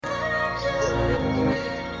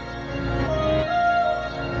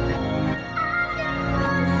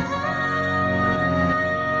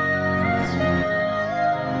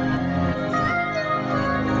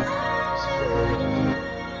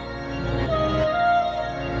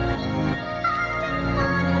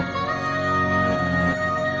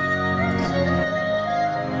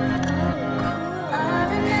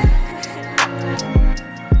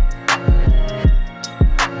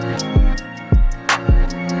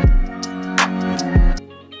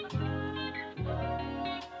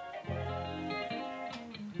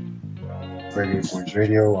Reggae Boys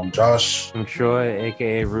Radio. I'm Josh. I'm Troy,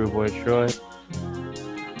 aka Rude Boy Troy.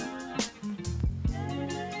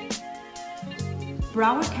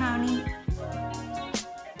 Broward County.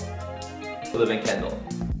 We live in Kendall.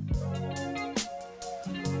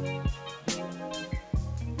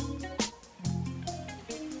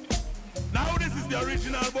 Now this is the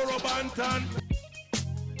original Borough Banton.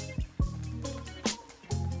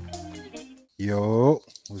 Yo,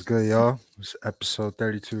 what's good, y'all? It's episode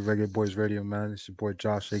 32 of Reggae Boys Radio, man. It's your boy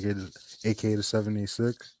Josh, aka the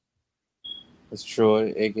 786. It's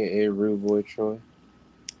Troy, aka Rude Boy Troy.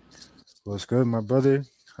 What's good, my brother?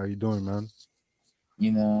 How you doing, man?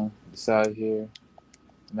 You know, just out here,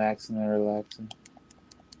 maxing and relaxing.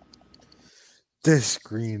 This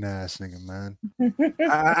green ass nigga, man.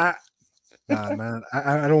 Nah, man.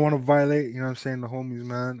 I don't want to violate, you know what I'm saying, the homies,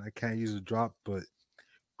 man. I can't use a drop, but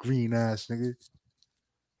green ass nigga.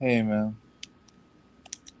 Hey, man.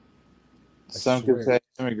 I Some could swear. say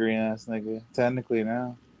I'm a green ass nigga. Technically,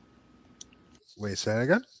 now. Wait, say that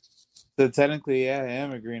again? So technically, yeah, I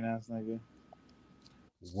am a green ass nigga.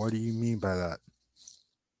 What do you mean by that?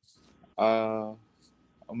 I'm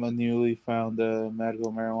a newly found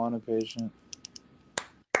medical marijuana patient.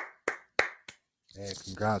 Hey,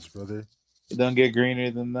 congrats, brother. It don't get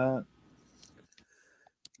greener than that.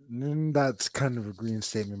 That's kind of a green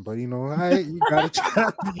statement, but you know, you got it.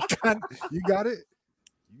 You got it.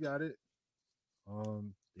 You got it.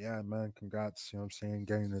 Yeah, man, congrats. You know what I'm saying?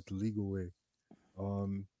 Getting it the legal way.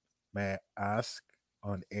 May I ask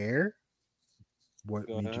on air? What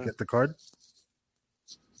Go made you ahead. get the card?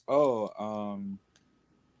 Oh,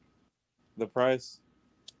 the price.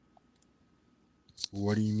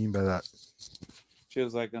 What do you mean by that? She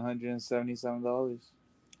was like $177.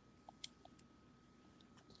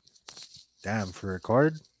 Damn, for a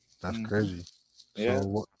card? That's Mhm. crazy. Yeah. So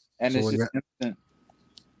what? And So it's what just instant.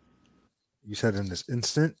 You said in this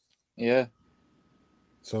instant? Yeah.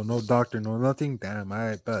 So no doctor, no nothing? Damn,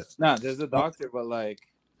 I bet. Nah, there's a doctor, but like,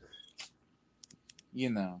 you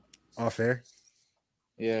know. Off air?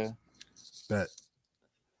 Yeah. Bet.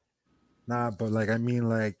 Nah, but like I mean,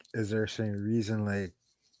 like, is there a certain reason, like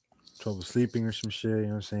trouble sleeping or some shit, you know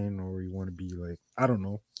what I'm saying? Or you want to be like, I don't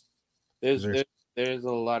know. There's Is there there's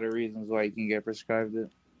a lot of reasons why you can get prescribed it.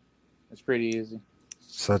 It's pretty easy.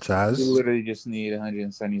 such You as literally just need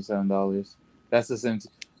 $177. That's the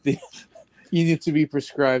symptom. You need to be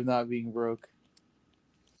prescribed not being broke.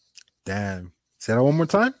 damn. Say that one more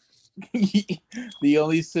time? The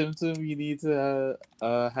only symptom you need to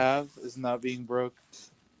have is not being broke.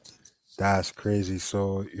 That's crazy.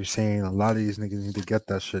 So you're saying a lot of these niggas need to get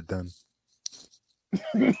that shit done.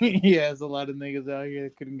 Yeah, there's a lot of niggas out here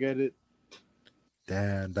that couldn't get it.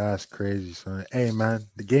 Damn, that's crazy, son. Hey man,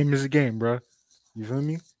 the game is a game, bro. You feel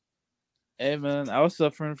me? Hey man, I was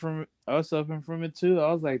suffering from it too.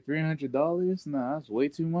 I was like $300. Nah, that's way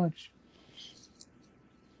too much.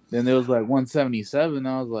 Then there was like 177.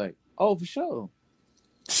 I was like, oh, for sure.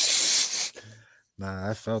 Nah,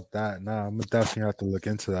 I felt that. Nah, I'm gonna definitely have to look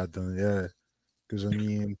into that then, yeah. Because I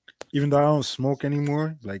mean, even though I don't smoke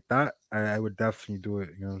anymore, like that, I would definitely do it.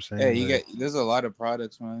 You know what I'm saying? Hey, you Like, get there's a lot of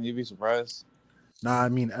products, man. You'd be surprised. nah, I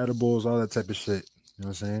mean edibles, all that type of shit. You know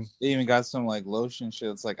what I'm saying? They even got some like lotion shit.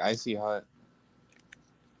 It's like icy hot.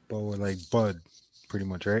 But with like bud, pretty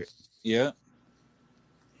much, right? Yeah.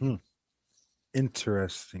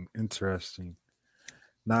 Interesting.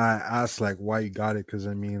 Nah, I asked like why you got it, because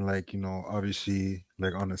I mean, like, you know, obviously,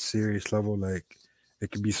 like on a serious level, like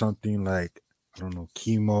it could be something like, I don't know,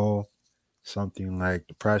 chemo, something like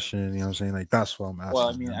depression, you know what I'm saying? Like that's what I'm asking. Well,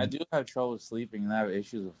 I mean, you know? I do have trouble sleeping and I have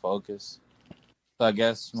issues with focus. So I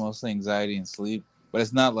guess mostly anxiety and sleep. But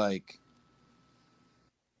it's not like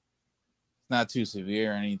it's not too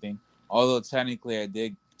severe or anything. Although technically I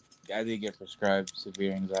did get prescribed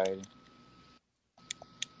severe anxiety.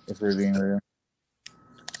 If we're being real.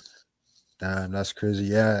 Damn, that's crazy.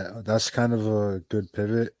 Yeah, that's kind of a good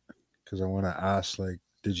pivot, because I want to ask, like,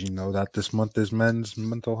 did you know that this month is Men's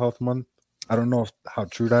Mental Health Month? I don't know how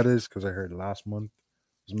true that is, because I heard last month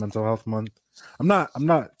was Mental Health Month. I'm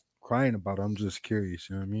not crying about it. I'm just curious.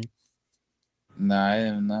 You know what I mean? Nah, I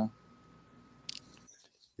didn't know.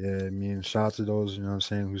 Yeah, I mean, shout out to those, you know what I'm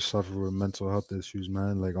saying, who suffer with mental health issues,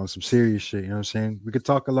 man. Like on some serious shit, you know what I'm saying? We could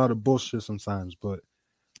talk a lot of bullshit sometimes, but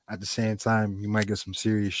at the same time, you might get some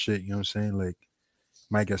serious shit, you know what I'm saying? Like,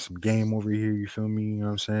 might get some game over here, you feel me? You know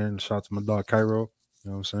what I'm saying? Shout out to my dog Cairo,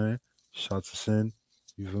 you know what I'm saying? Shout out to Sin,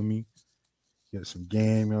 you feel me? Get some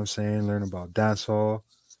game, you know what I'm saying? Learn about dancehall.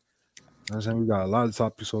 You know what I'm saying? We got a lot of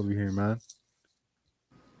topics over here, man.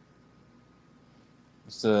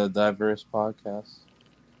 It's a diverse podcast.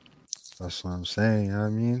 That's what I'm saying, you know what I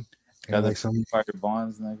mean? And like some Diversify your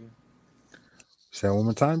bonds, nigga. say that one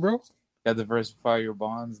more time, bro. Gotta diversify your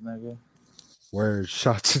bonds, nigga. Word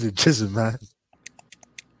shot to the jizz, man.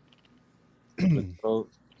 So,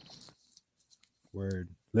 Word.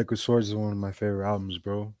 Liquid Swords is one of my favorite albums,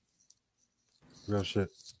 bro. Real shit.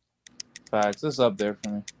 facts. It's up there for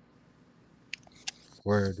me.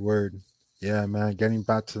 Word. Yeah, man. Getting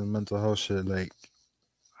back to the mental health shit, like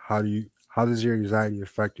how does your anxiety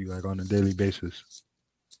affect you like on a daily basis?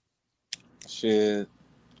 Shit.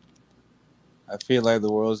 I feel like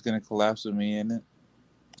the world's gonna collapse with me in it,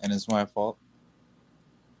 and it's my fault.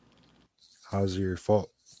 How's your fault?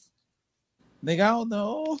 Nigga, I don't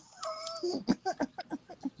know.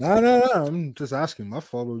 No. I'm just asking. My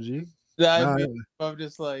fault, OG. Nah, I'm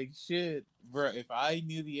just like, shit, bro. If I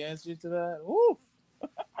knew the answer to that, woo.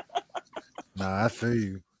 I feel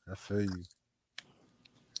you.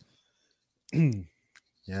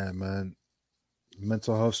 Yeah, man.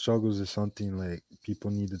 Mental health struggles is something like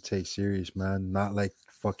people need to take serious, man. Not like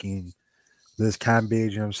fucking Liz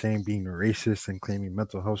Cambage, you know what I'm saying, being a racist and claiming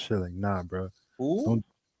mental health shit. Like, nah, bro. Who?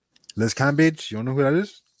 Liz Cambage, you don't know who that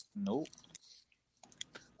is? Nope.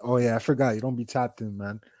 Oh yeah, I forgot. You don't be tapped in,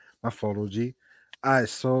 man. My fault, OG. All right,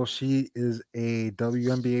 so she is a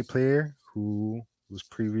WNBA player who was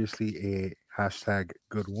previously a hashtag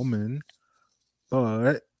good woman,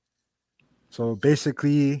 but so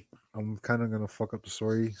basically, I'm kind of gonna fuck up the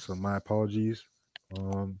story, so my apologies.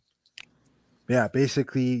 Yeah,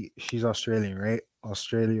 basically, she's Australian, right?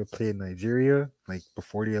 Australia played Nigeria like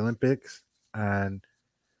before the Olympics, and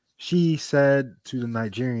she said to the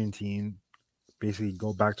Nigerian team, basically,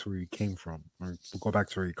 go back to where you came from, or go back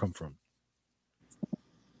to where you come from.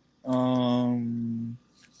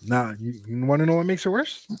 Now, you want to know what makes it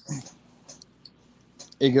worse?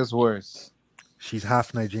 It gets worse. She's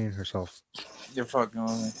half Nigerian herself. You're fucking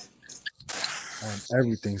with me. On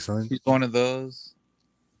everything, son. She's one of those.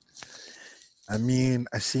 I mean,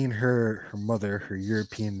 I seen her mother, her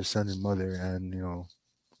European descendant mother, and you know,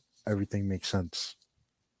 everything makes sense.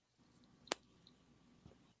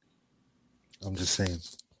 I'm just saying.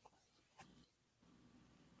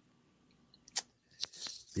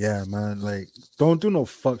 Yeah, man. Like, don't do no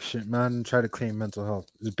fuck shit, man. And try to claim mental health.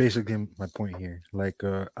 Is basically my point here. Like,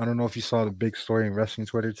 I don't know if you saw the big story in wrestling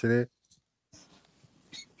Twitter today.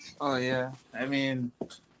 Oh yeah. I mean,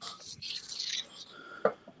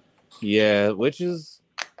 yeah, which is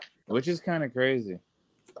kind of crazy.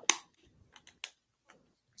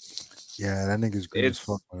 Yeah, that nigga's good as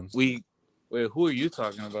fuck, man. Wait, who are you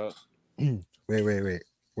talking about? Wait.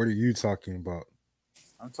 What are you talking about?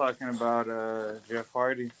 I'm talking about Jeff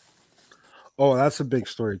Hardy. Oh, that's a big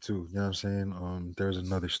story too. You know what I'm saying? There's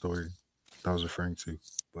another story that I was referring to.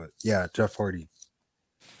 But yeah, Jeff Hardy.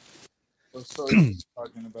 What story are you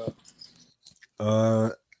talking about?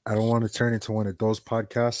 I don't want to turn into one of those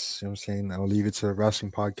podcasts. You know what I'm saying? I'll leave it to the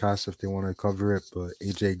wrestling podcast if they want to cover it. But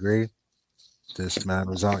AJ Gray, this man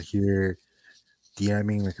was out here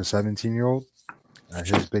DMing like a 17-year-old at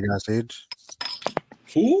his big ass age.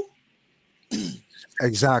 Who?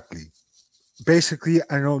 Exactly. Basically,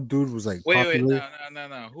 I know dude was like popular.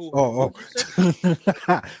 No. Who?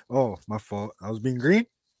 Oh, my fault. I was being green.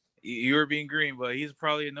 You were being green, but he's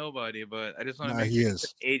probably a nobody. But I just want to make he sure.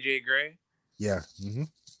 is AJ Gray. Yeah. Mm-hmm.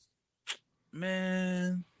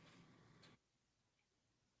 Man.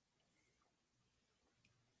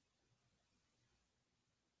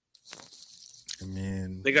 I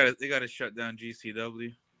mean, they gotta shut down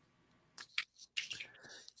GCW.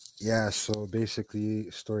 Yeah, so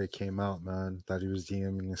basically, story came out, man, that he was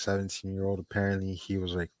DMing a 17-year-old. Apparently, he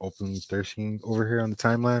was like openly thirsting over her on the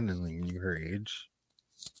timeline and like knew her age.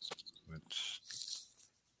 Which,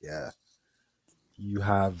 yeah, you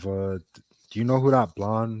have. Do you know who that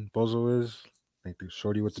blonde bozo is? Like the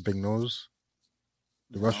shorty with the big nose,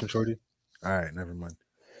 the Russian shorty. All right, never mind.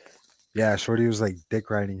 Yeah, shorty was like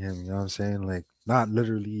dick riding him. You know what I'm saying? Like not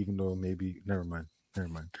literally, even though maybe. Never mind.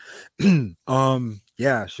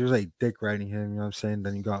 Yeah, she was like dick riding him, you know what I'm saying?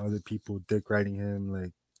 Then you got other people dick riding him,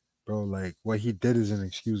 like, bro, like what he did is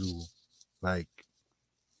inexcusable. Like,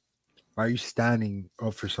 why are you standing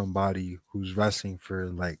up for somebody who's wrestling for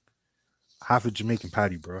like half a Jamaican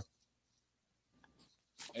patty, bro?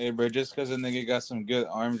 Hey, bro, just because a nigga got some good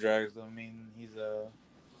arm drags don't mean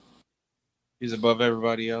he's above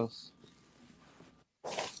everybody else.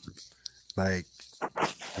 Like,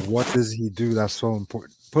 what does he do that's so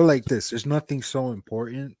important? Put it like this: there's nothing so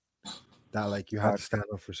important that like you have to stand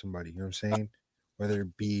up for somebody. You know what I'm saying? Whether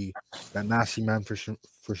it be that nasty man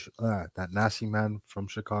that nasty man from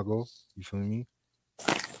Chicago, you feel me?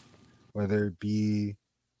 Whether it be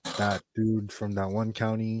that dude from that one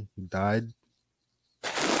county who died,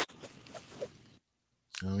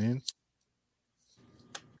 You know what I mean?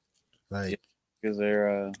 Like, Because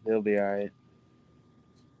they'll be alright.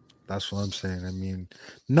 that's what I'm saying. I mean,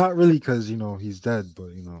 not really because, he's dead, but,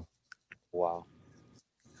 Wow.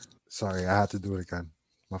 sorry, I had to do it again.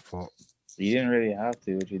 My fault. You didn't really have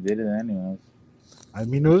to, but you did it anyways. I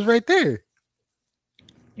mean, it was right there.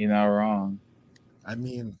 You're not wrong. I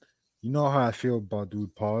mean, you know how I feel about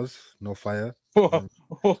dude. Pause. No fire. No.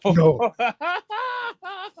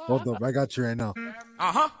 Hold up. I got you right now.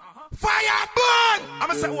 Fire burn!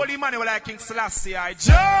 I'ma say holy money like King Selassie, I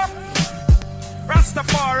jump!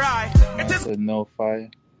 Rastafari, it is With no fire.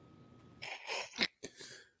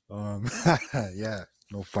 Yeah,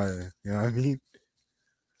 no fire. You know what I mean?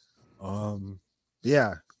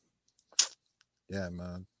 Yeah. Yeah,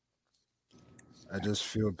 man. I just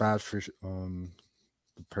feel bad for the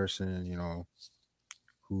person,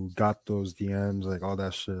 who got those DMs, like all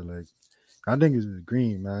that shit. Like, I think it's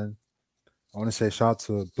green, man. I want to say shout out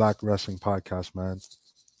to Black Wrestling Podcast, man.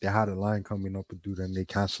 They had a line coming up with dude and they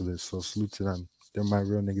canceled it. So salute to them. They're my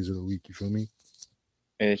real niggas of the week. You feel me?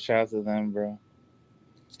 Hey, shout out to them, bro.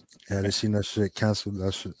 Yeah, they seen that shit, canceled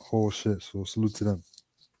that shit, whole shit. So salute to them.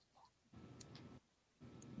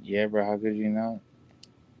 Yeah, bro. How could you not?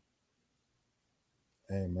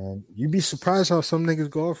 Hey, man, you'd be surprised how some niggas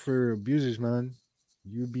go out for abusers, man.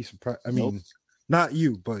 You'd be surprised. I mean, not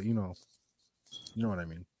you, but you know what I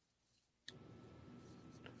mean.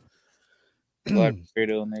 There's a lot of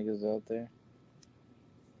weirdo niggas out there.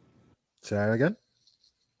 Say that again?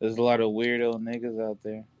 There's a lot of weirdo niggas out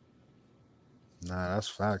there. Nah, that's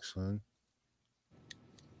facts, man.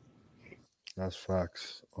 That's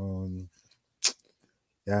facts.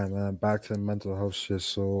 Yeah, man. Back to the mental health shit.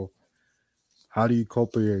 So, how do you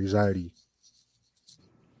cope with your anxiety?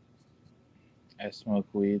 I smoke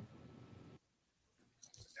weed.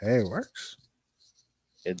 Hey, it works.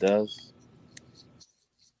 It does.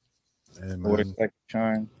 Hey, It man. works like a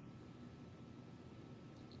charm.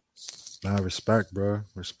 Nah, respect, bro.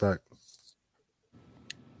 Respect.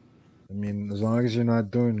 I mean, as long as you're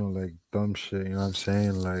not doing no like dumb shit, you know what I'm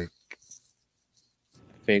saying? Like,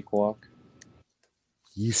 Fake walk.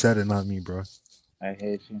 you said it, not me, bro. I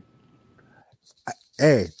hate you.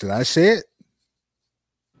 Hey, did I say it?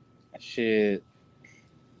 Shit.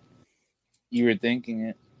 You were thinking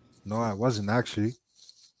it. No, I wasn't actually.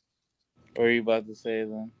 What are you about to say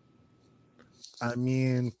then? I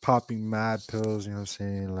mean, popping mad pills, you know what I'm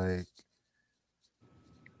saying? Like,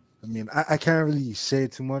 I mean, I can't really say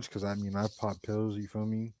it too much because I mean, I pop pills, you feel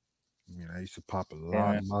me? I mean, I used to pop a lot,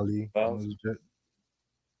 man. Molly. Well- when I was a jet.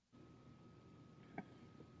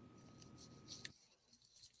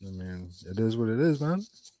 I mean, it is what it is, man.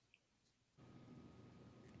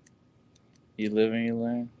 You live and you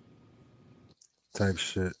learn. Type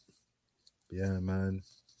shit. Yeah, man.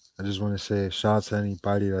 I just want to say shout out to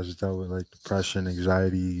anybody that's dealt with like depression,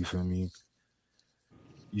 anxiety, you feel me?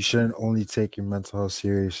 You shouldn't only take your mental health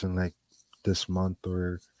serious in like this month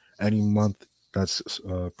or any month that's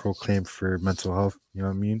proclaimed for mental health, you know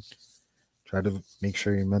what I mean? Try to make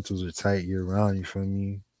sure your mentals are tight year round, you feel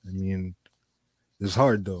me? I mean, it's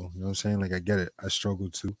hard though, you know what I'm saying? Like I get it. I struggle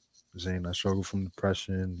too. I'm saying I struggle from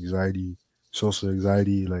depression, anxiety, social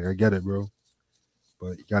anxiety. Like I get it, bro.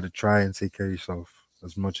 But you gotta try and take care of yourself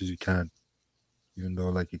as much as you can. Even though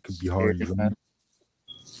like it could be hard, you feel me?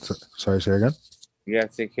 Sorry, say again? You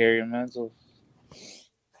gotta take care of your mental.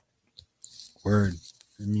 Word.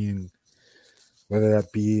 I mean, whether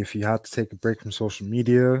that be if you have to take a break from social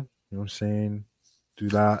media, you know what I'm saying? Do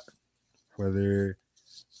that. Whether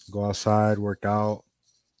go outside, work out,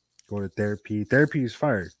 go to therapy. Therapy is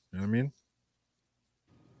fire. You know what I mean?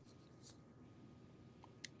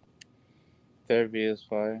 Therapy is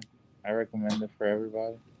fire. I recommend it for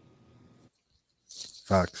everybody.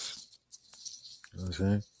 Facts. You know what I'm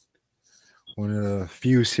saying? One of the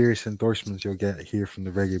few serious endorsements you'll get here from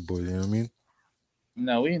the Reggae Boys, you know what I mean?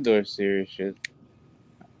 No, we endorse serious shit.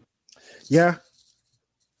 Yeah.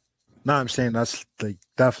 No, I'm saying that's like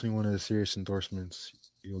definitely one of the serious endorsements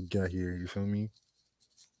you'll get here. You feel me?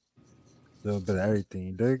 A little bit of everything,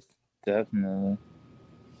 you dig? Definitely.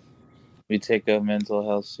 We take up mental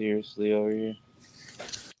health seriously over here.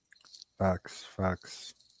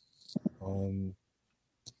 Facts.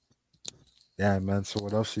 Yeah, man. So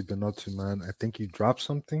what else you been up to, man? I think you dropped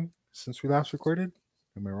something since we last recorded.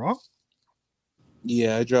 Am I wrong?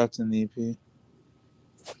 Yeah, I dropped an EP.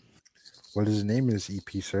 What is the name of this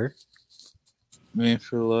EP, sir? Made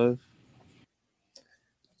for Love.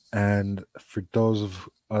 And for those of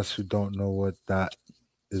us who don't know what that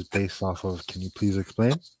is based off of, can you please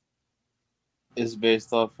explain? It's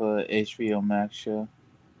based off a HBO Max show.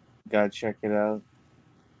 Gotta check it out.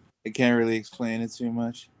 I can't really explain it too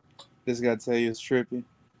much. Just gotta tell you, it's trippy.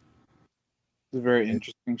 It's a very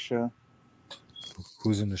interesting show.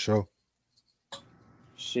 Who's in the show?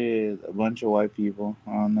 Shit, a bunch of white people.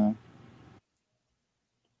 I don't know.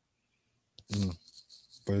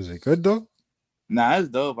 But is it good though? Nah, it's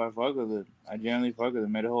dope. I fuck with it. I generally fuck with it.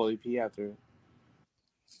 Made a whole EP after it.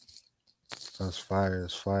 That's fire.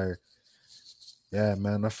 That's fire. Yeah,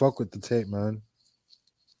 man. I fuck with the tape, man.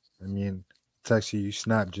 I mean, text you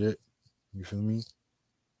snapped it. You feel me?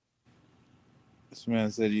 This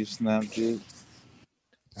man said you snapped it.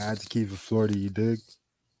 I had to keep it Florida, you dig?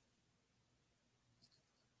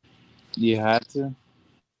 You had to?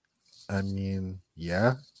 I mean,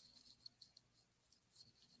 yeah.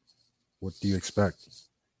 What do you expect?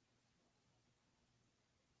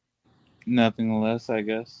 Nothing less, I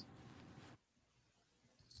guess.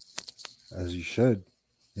 As you should.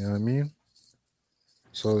 You know what I mean?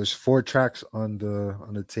 So there's 4 tracks on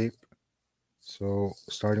the tape. So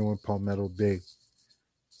starting with Palmetto Bay.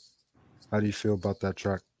 How do you feel about that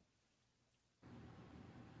track?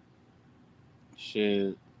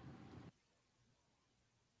 Shit.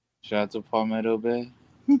 Shout out to Palmetto Bay.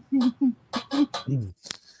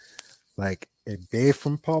 Like a bay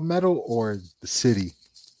from Palmetto or the city?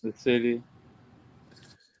 The city.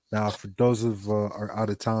 Now, for those of our out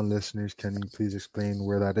of town listeners, can you please explain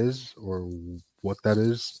where that is or what that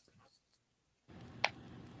is?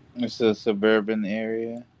 It's a suburban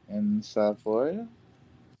area in South Florida.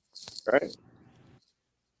 Right?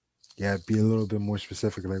 Yeah, be a little bit more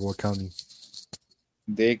specific, like what county?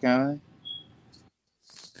 Dade County?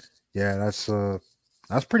 Yeah, that's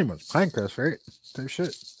pretty much Pinecrest, right? Type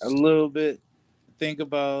shit. A little bit. Think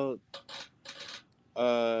about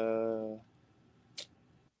where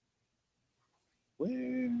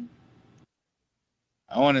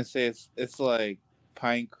I want to say it's like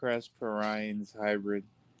Pinecrest Perrines hybrid.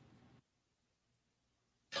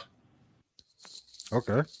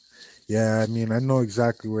 Okay. Yeah, I mean, I know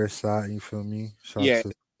exactly where it's at. You feel me? Yeah,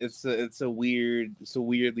 it's a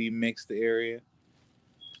weirdly mixed area.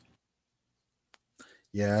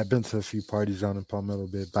 Yeah, I've been to a few parties down in Palmetto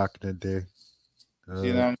Bay back in the day. So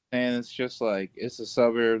you know what I'm saying? It's just like it's a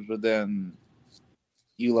suburbs, but then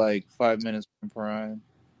you like 5 minutes from Perrine.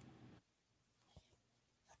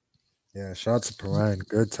 Yeah, shout out to Perrine.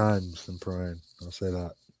 Good times in Perrine. I'll say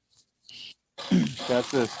that.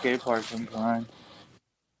 That's a skate park in Perrine.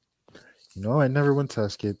 You know, I never went to a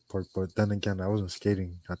skate park, but then again, I wasn't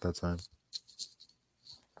skating at that time.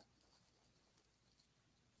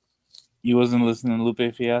 You wasn't listening to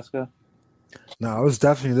Lupe Fiasco? No, I was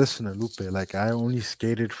definitely listening to Lupe. Like, I only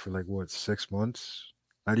skated for like what 6 months?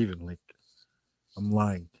 Not even like. I'm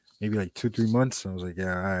lying. Maybe like 2-3 months. I was like,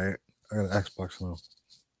 yeah, all right, I got an Xbox now.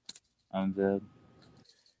 I'm dead.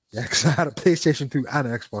 Yeah, because I had a PlayStation 2 and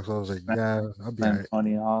an Xbox. I was like, yeah, I'll be all right.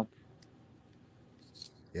 Tony Hawk.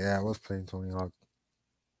 Yeah, I was playing Tony Hawk.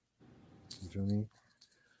 You feel me?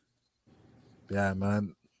 Yeah,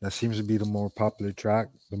 man. That seems to be the most popular track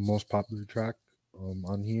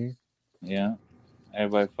on here. Yeah.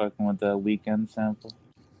 Everybody fucking with that Weekend sample.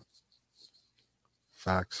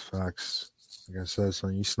 Facts. Like I said,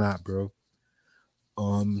 son, you snap, bro.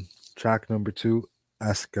 Track number 2,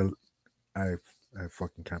 Escal. I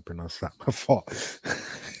fucking can't pronounce that. My fault.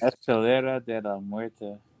 Escalera de la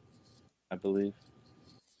Muerte, I believe.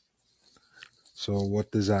 So what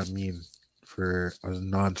does that mean for us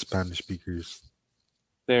non-Spanish speakers?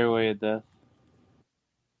 Stairway of Death.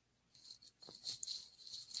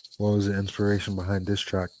 What was the inspiration behind this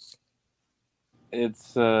track?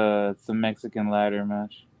 It's a Mexican ladder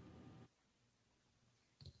match.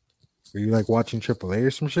 Were you like watching AAA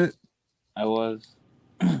or some shit? I was.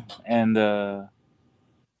 And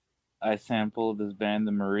I sampled this band,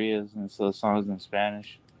 the Marias, and so the song's in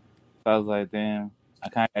Spanish. So I was like, damn,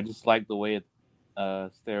 I just like the way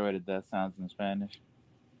Stairway to Death sounds in Spanish.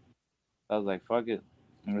 So I was like, fuck it.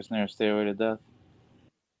 I'm just near Stairway to Death.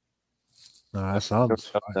 No, that sounds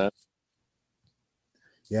fire.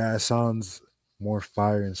 Yeah, it sounds more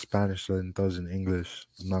fire in Spanish than it does in English.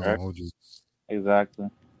 I'm not gonna hold you. Exactly.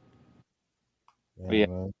 Yeah,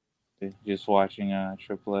 Man. Man. Just watching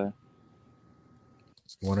AAA.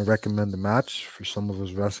 You want to recommend the match for some of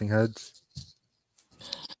us wrestling heads?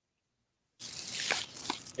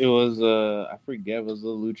 It was I forget, it was the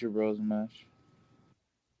Lucha Bros match.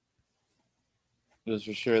 It was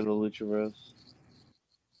for sure the Lucha Bros.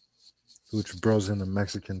 Lucha Bros in the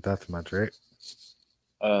Mexican death match, right?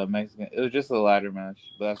 Mexican. It was just a ladder match,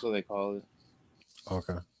 but that's what they call it.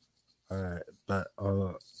 Okay. All right. But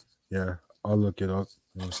yeah, I'll look it up.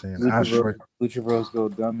 You know what I'm saying? Lucha Bros go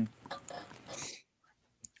dummy.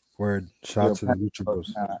 Word. Shout Yo, out to the Lucha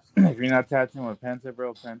Bros. if you're not tattooing with Penta,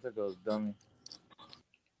 bro, Penta goes dummy.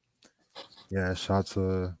 Yeah, shout out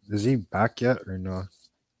to. Is he back yet or no?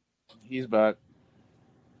 He's back.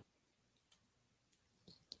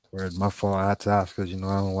 Word. My fault. I had to ask because I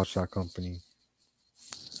don't watch that company.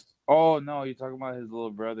 Oh no, you're talking about his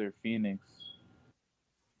little brother, Phoenix.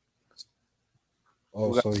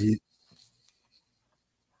 Oh, Who so he.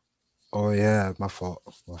 Oh yeah, my fault.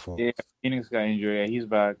 My fault. Yeah, Phoenix got injured. Yeah, he's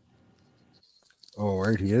back. Oh,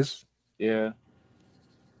 where he is? Yeah.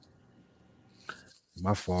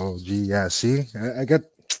 My fault. Gee, yeah. See, I get.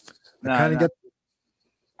 I Nah, kind of nah. get.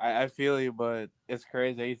 I feel you, but it's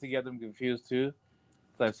crazy. I used to get them confused too.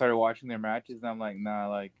 So I started watching their matches, and I'm like, nah,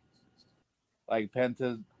 like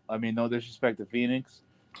Penta's. I mean, no disrespect to Phoenix,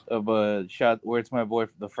 but where's my boy,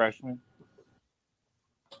 the freshman?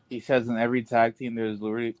 He says in every tag team, there's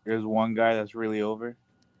one guy that's really over,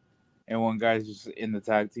 and one guy's just in the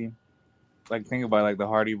tag team. Like think about like the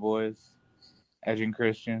Hardy Boys, Edge and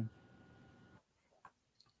Christian.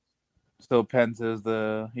 So Penta's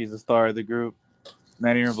he's the star of the group. And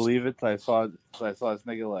I didn't even believe it. So I saw this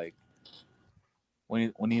nigga like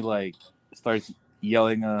when he like starts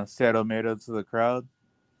yelling Cero Miedo to the crowd.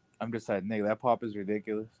 I'm just like, nigga, that pop is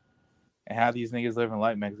ridiculous. And how these niggas living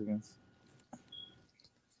like Mexicans.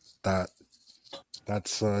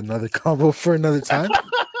 That's another combo for another time.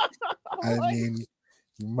 I mean,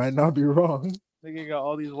 you might not be wrong. Nigga got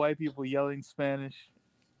all these white people yelling Spanish,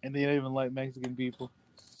 and they don't even like Mexican people.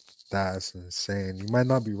 That's insane. You might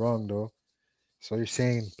not be wrong though. So you're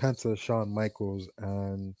saying Penta, Shawn Michaels,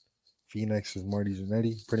 and Phoenix is Marty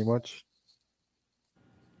Jannetty, pretty much?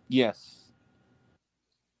 Yes,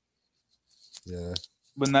 Yeah.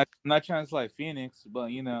 but not trying to like Phoenix,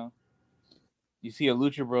 but you see a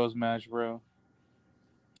Lucha Bros match, bro.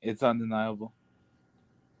 It's undeniable.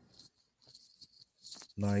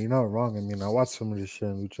 Nah, you're not wrong. I mean, I watched some of this shit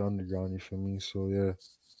in Lucha Underground, you feel me? So yeah.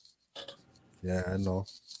 Yeah, I know.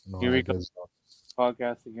 Here we go.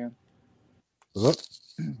 Podcast again. What's up?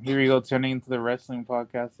 Here we go, turning into the wrestling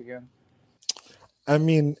podcast again. I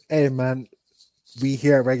mean, hey man, we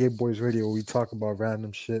here at Reggae Boys Radio, we talk about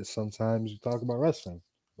random shit. Sometimes we talk about wrestling.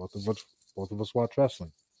 Both of us watch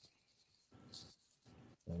wrestling.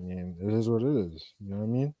 I mean, it is what it is. You know what I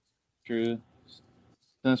mean? True.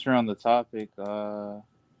 Since we're on the topic,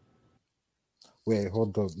 Wait,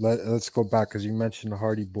 hold up. Let's go back because you mentioned the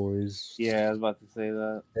Hardy Boys. yeah, I was about to say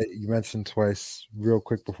that. You mentioned twice, real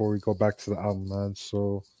quick before we go back to the album, man.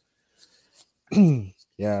 So,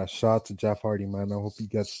 yeah, shout out to Jeff Hardy, man. I hope he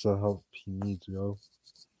gets the help he needs, yo.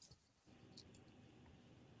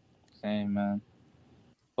 Same, man.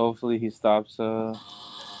 Hopefully he stops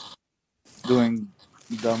doing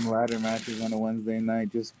dumb ladder matches on a Wednesday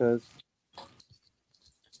night just because.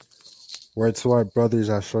 Word to our brothers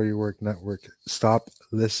at Show Your Work Network. Stop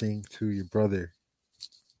listening to your brother.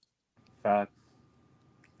 Facts.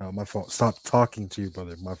 No, my fault. Stop talking to your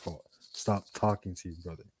brother. My fault. Stop talking to your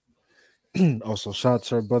brother. Also, shout out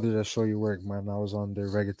to our brothers at Show Your Work, man. I was on their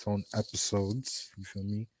reggaeton episodes. You feel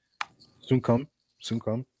me? Soon come.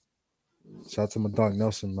 Shout out to my dog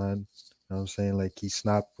Nelson, man. You know what I'm saying? Like, he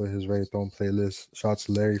snapped with his reggaeton playlist. Shout out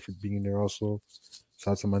to Larry for being there also.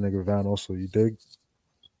 Shout out to my nigga Van also. You dig?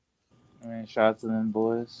 I mean, shout out to them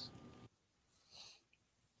boys.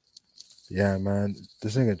 Yeah, man.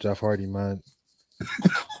 This nigga Jeff Hardy, man.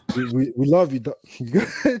 we love you. You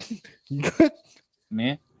good? You good?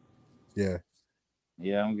 Me? Yeah.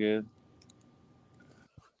 Yeah, I'm good.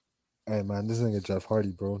 Hey, man, this nigga Jeff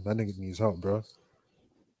Hardy, bro. That nigga needs help, bro.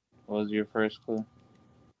 What was your first clue?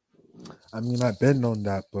 I mean, I've been on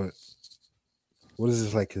that, but what is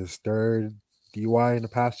this, like his third DUI in the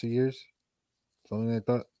past 2 years? Something like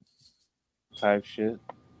that? Type shit.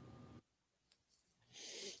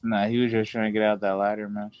 Nah, he was just trying to get out that ladder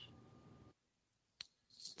match.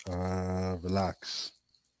 Relax.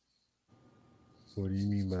 What do you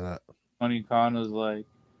mean by that? Tony Khan was like,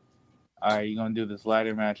 all right, you gonna do this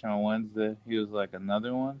ladder match on Wednesday? He was like,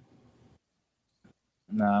 another one?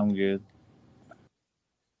 Nah, I'm good.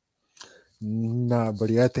 Nah,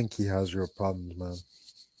 buddy, I think he has real problems, man.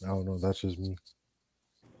 I don't know. That's just me.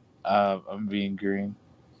 I'm being green.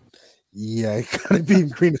 Yeah, he gotta be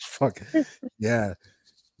green as fuck. Yeah.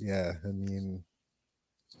 I mean,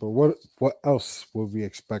 but what else would we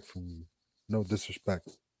expect from you? No disrespect.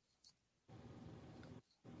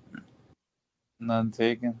 None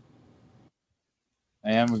taken.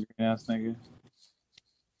 I am a green ass nigga.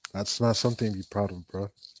 That's not something to be proud of, bro.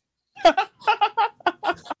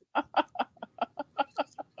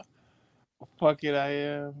 Fuck it, I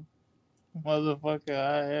am. Motherfucker,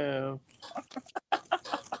 I am.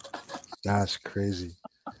 That's crazy.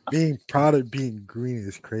 Being proud of being green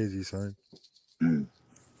is crazy, son.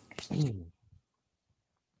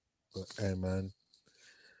 But hey, man,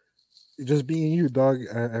 just being you, dog.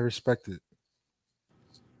 I respect it.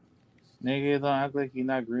 Nigga, don't act like you're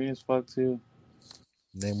not green as fuck too.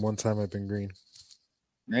 Name one time I've been green.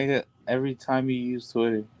 Nigga, every time you use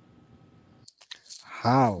Twitter.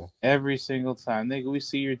 How? Every single time. Nigga, we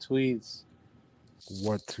see your tweets.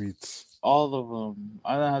 What tweets? All of them.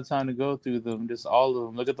 I don't have time to go through them. Just all of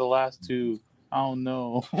them. Look at the last two. I don't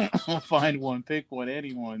know. Find one, pick one,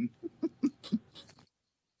 anyone.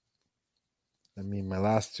 I mean, my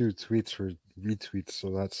last two tweets were retweets,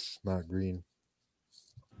 so that's not green.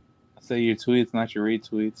 I say your tweets, not your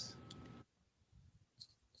retweets.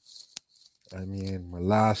 I mean, my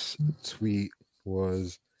last tweet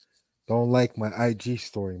was, "Don't like my IG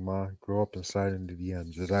story, ma. Grow up inside in the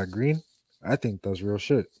DMs." Is that green? I think that's real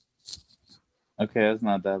shit. Okay, that's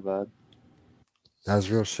not that bad. That's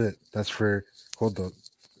real shit. That's for. Hold up,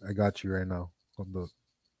 I got you right now. Hold up.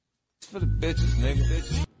 It's for the bitches,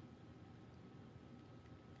 nigga.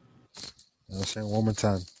 I'm saying one more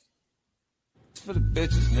time. It's for the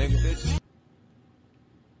bitches, nigga.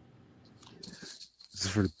 This is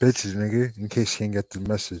for the bitches, nigga. In case you didn't get the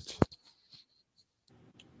message.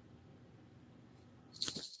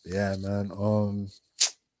 Yeah, man.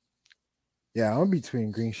 Yeah, I'm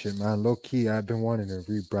between green shit, man. Low key, I've been wanting to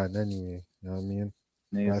rebrand anyway. You know what I mean?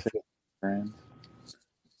 Nigga, I say feel- friends.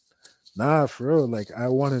 Nah, for real. Like, I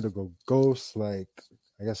wanted to go ghost. Like,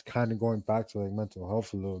 I guess kind of going back to like mental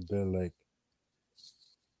health a little bit. Like,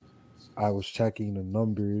 I was checking the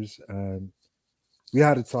numbers, and we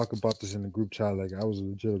had to talk about this in the group chat. Like, I was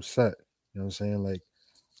legit upset. You know what I'm saying? Like,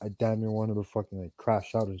 I damn near wanted to fucking like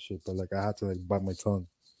crash out and shit, but like I had to like bite my tongue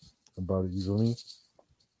about it. You feel me?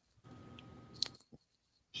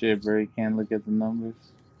 Shit, bro, you can't look at the numbers.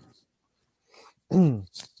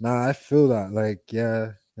 Nah, I feel that. Like, yeah, you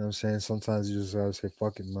know what I'm saying? Sometimes you just gotta say,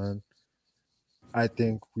 fuck it, man. I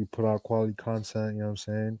think we put out quality content, you know what I'm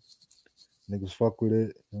saying? Niggas fuck with it. You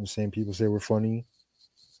know what I'm saying? People say we're funny.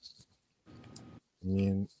 I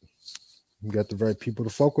mean, we got the right people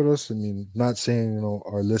to fuck with us. I mean, not saying, you know,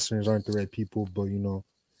 our listeners aren't the right people, but you know,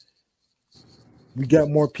 we get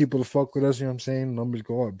more people to fuck with us, you know what I'm saying? Numbers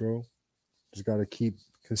go up, bro. Just gotta keep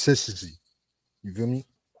consistency. You feel me?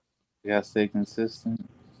 You gotta stay consistent.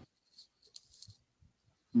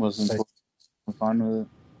 Most important, fun with it.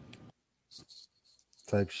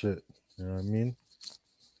 Type shit. You know what I mean?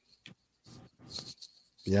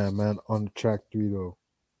 Yeah, man. On track 3 though.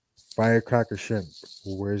 Firecracker Shrimp.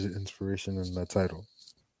 Where's the inspiration in that title?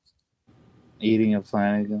 Eating at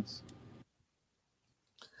Flanagan's.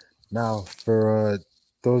 Now, for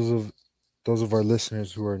those of our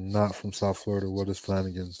listeners who are not from South Florida, what is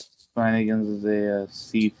Flanagan's? Flanagan's is a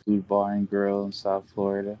seafood bar and grill in South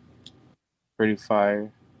Florida. Pretty fire.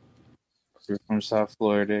 If you're from South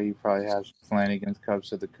Florida, you probably have Flanagan's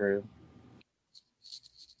cups at the crib.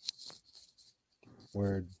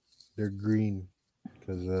 Where they're green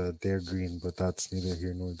because they're green, but that's neither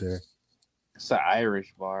here nor there. It's an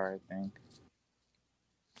Irish bar, I think.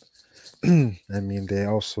 I mean, they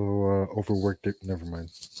also overworked it. Never mind.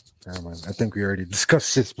 I think we already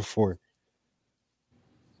discussed this before.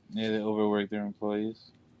 Yeah, they overwork their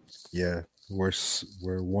employees. Yeah, where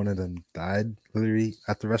one of them died literally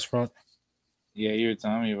at the restaurant. Yeah, you were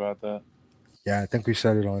telling me about that. Yeah, I think we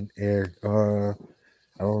said it on air. I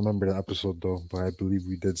don't remember the episode though, but I believe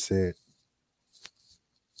we did say it.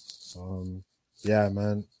 Yeah,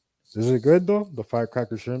 man. Is it good though? The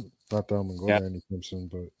firecracker shrimp? Not that I'm gonna go there anytime soon,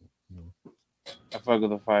 but you know. I fuck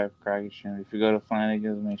with the firecracker shrimp. If you go to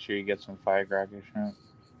Flanagan's, make sure you get some firecracker shrimp.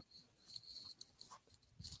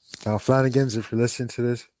 Now, Flanagan's, if you're listening to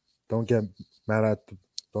this, don't get mad at the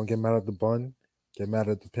bun. Get mad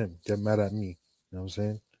at the pimp. Get mad at me. You know what I'm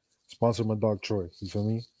saying? Sponsor my dog Troy. You feel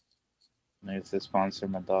me? It's to sponsor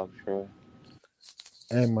my dog Troy.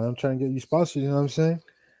 Hey man, I'm trying to get you sponsored. You know what I'm saying?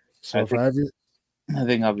 So I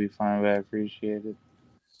think I'll be fine, but I appreciate it.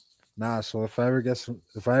 Nah, so if I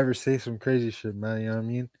ever say some crazy shit, man, you know what I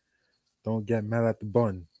mean? Don't get mad at the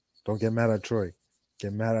bun. Don't get mad at Troy.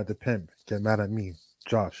 Get mad at the pimp. Get mad at me,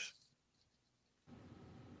 Josh.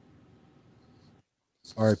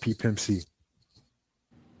 R.I.P. Pimp C.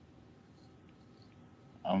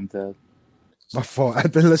 I'm dead. My fault.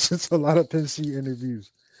 I've been listening to a lot of Pimp C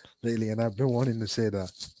interviews lately, and I've been wanting to say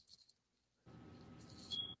that.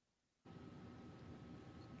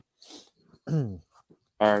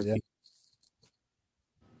 R.I.P. Yeah.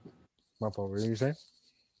 My fault. What did you say?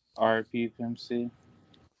 R.I.P. Pimp C.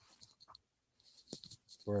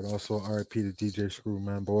 Word. Also, R.I.P. to DJ Screw,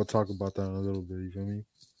 man. But we'll talk about that in a little bit. You feel me?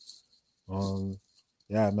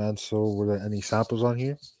 Yeah, man. So were there any samples on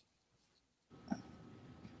here?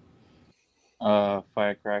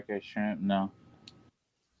 Firecracker shrimp. No.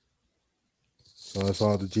 So that's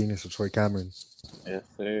all the genius of Troy Cameron. Yes,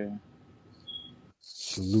 sir.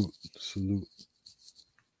 Salute, salute.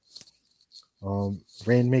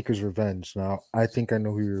 Rainmaker's Revenge. Now, I think I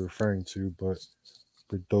know who you're referring to, but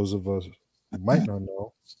for those of us who might not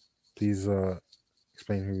know, please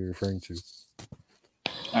explain who you're referring to.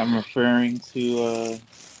 I'm referring to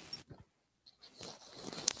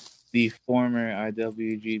the former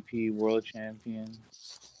IWGP World Champion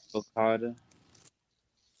Okada.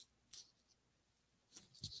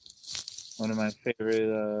 One of my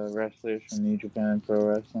favorite wrestlers from New Japan Pro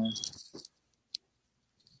Wrestling.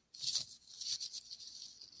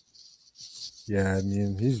 Yeah, I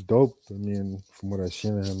mean, he's dope. I mean, from what I've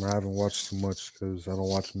seen of him, I haven't watched too much because I don't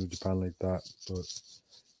watch New Japan like that. But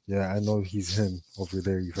yeah, I know he's him over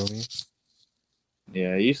there. You feel me?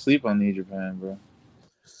 Yeah, you sleep on New Japan, bro.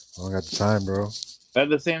 I don't got the time, bro. But at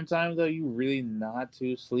the same time, though, you really not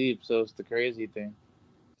to sleep, so it's the crazy thing.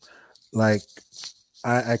 Like,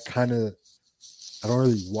 I kind of, I don't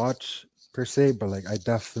really watch per se, but like, I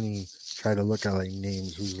definitely try to look at like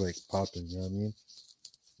names who's like popping. You know what I mean?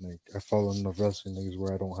 Like, I follow enough wrestling niggas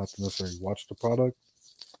where I don't have to necessarily watch the product.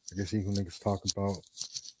 I can see who niggas talk about,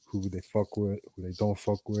 who they fuck with, who they don't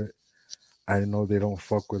fuck with. I know they don't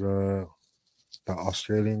fuck with the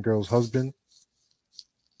Australian girl's husband,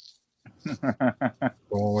 the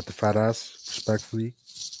one with the fat ass, respectfully.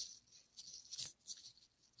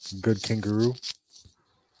 Good kangaroo.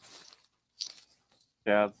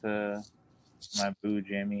 Shout out to my boo,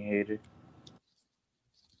 Jamie Hayter.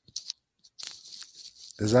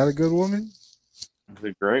 Is that a good woman? She's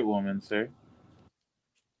a great woman, sir.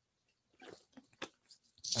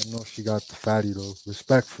 I know she got the fatty though,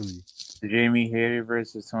 respectfully. Jamie Hayter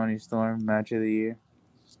versus Tony Storm, match of the year.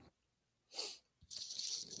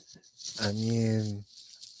 I mean,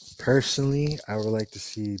 personally, I would like to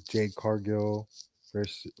see Jade Cargill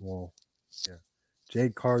versus,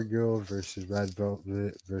 Jade Cargill versus Red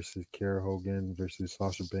Velvet versus Kara Hogan versus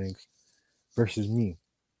Sasha Banks versus me.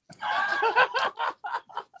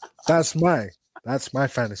 That's my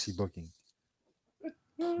fantasy booking.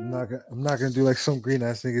 I'm not gonna do like some green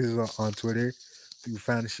ass niggas on Twitter do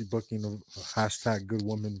fantasy booking of hashtag good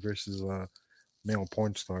woman versus male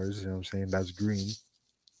porn stars. You know what I'm saying? That's green.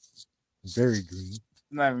 Very green.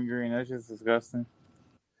 Not even green. That's just disgusting.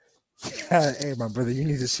 Hey, my brother, you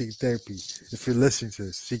need to seek therapy. If you're listening to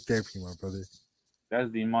this, seek therapy, my brother.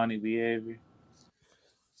 That's demonic behavior.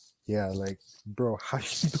 Yeah, like, bro, how you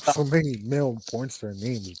know so many male porn star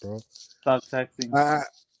names, bro? Stop texting.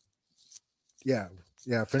 Yeah.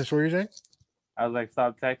 Finish what you're saying. I was like,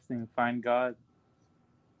 stop texting. Find God.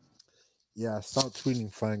 Yeah, stop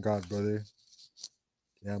tweeting. Find God, brother.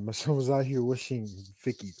 Yeah, my son was out here wishing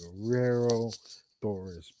Vicky Guerrero,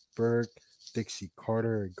 Doris Burke, Dixie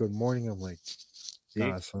Carter a good morning. I'm like,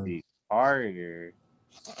 nah, son. Dixie Carter.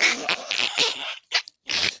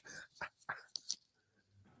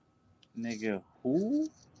 Nigga, who?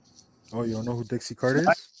 Oh, you don't know who Dixie Carter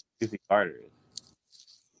is? Dixie Carter is.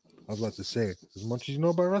 I was about to say, as much as you know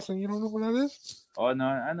about wrestling, you don't know who that is? Oh, no,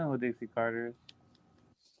 I know who Dixie Carter is.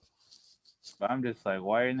 But I'm just like,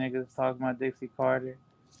 why are niggas talking about Dixie Carter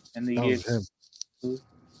in the That year? was him.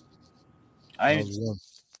 I That was was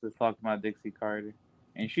him. talking about Dixie Carter.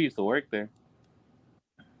 And she used to work there.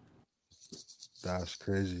 That's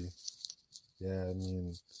crazy. Yeah, I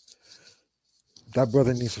mean, that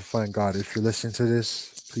brother needs to find God. If you're listening to this,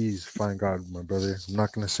 please find God, my brother. I'm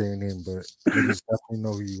not gonna say your name, but niggas definitely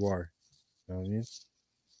know who you are. You know what I mean?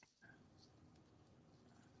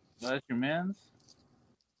 That's your man's?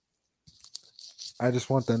 I just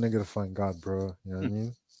want that nigga to find God, bro. You know what I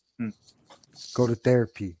mean? Hmm. Go to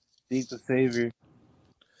therapy. Seek the Savior.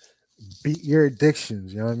 Beat your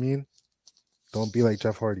addictions. You know what I mean? Don't be like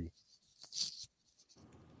Jeff Hardy.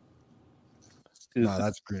 Nah,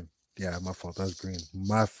 that's green. Yeah, my fault. That's green.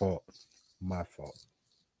 My fault.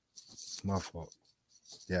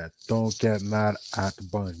 Yeah, don't get mad at the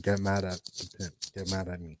bun. Get mad at the pimp. Get mad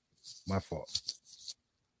at me. My fault.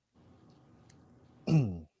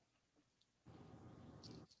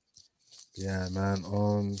 Yeah,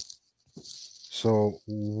 man. So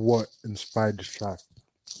what inspired this track?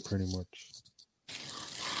 Pretty much.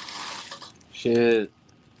 Shit.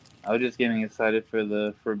 I was just getting excited for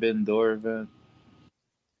the Forbidden Door event.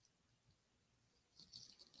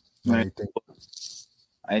 What do you think?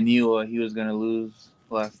 I knew he was going to lose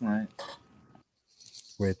last night.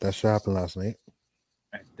 Wait, that shit happened last night?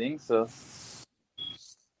 I think so.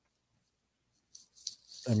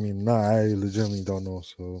 I mean, nah, I legitimately don't know.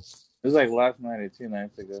 So It was like last night or 2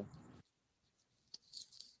 nights ago.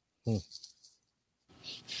 Hmm.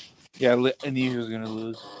 Yeah, I knew he was gonna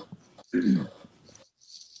lose.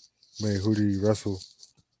 Wait, who did he wrestle?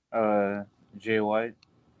 Jay White.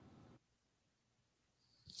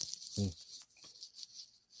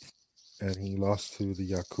 And he lost to the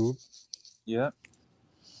Yakub. Yep.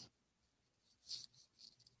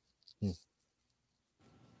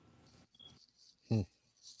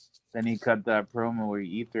 Then he cut that promo where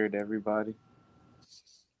he ethered everybody.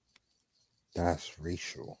 That's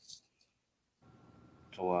racial.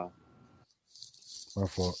 Wow. My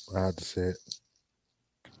fault. I had to say it.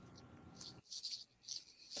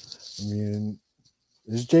 I mean,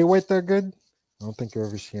 is Jay White that good? I don't think I've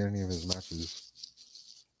ever seen any of his matches.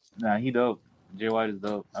 Nah, he dope. Jay White is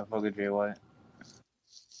dope. I fuck with Jay White.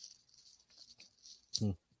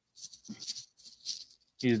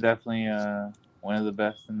 He's definitely one of the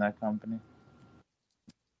best in that company.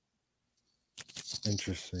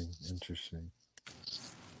 Interesting.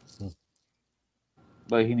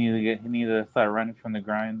 But he need to start running from the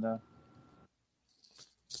grind though.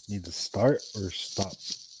 Need to start or stop?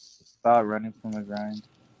 Start running from the grind.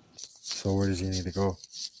 So where does he need to go?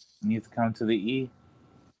 He needs to come to the E.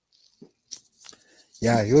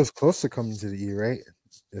 Yeah, he was close to coming to the E, right?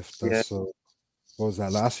 If that's Yeah. what was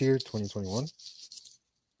that last year, 2021?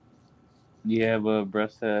 Yeah, but Bruh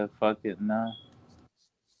said, fuck it, nah.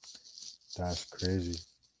 That's crazy.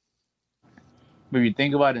 But if you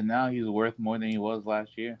think about it now, he's worth more than he was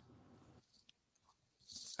last year.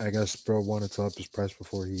 I guess bro wanted to up his price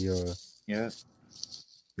before he Yeah,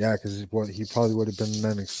 because he probably would have been in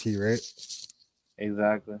NXT, right?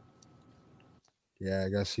 exactly. Yeah, I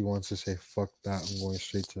guess he wants to say fuck that. I'm going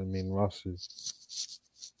straight to the main roster.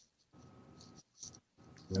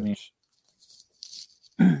 I mean,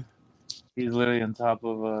 he's literally on top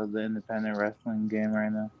of the independent wrestling game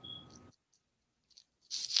right now.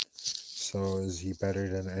 So is he better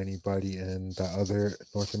than anybody in the other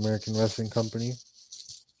North American wrestling company?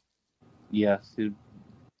 Yes, he's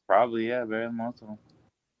probably, yeah, better than most of them.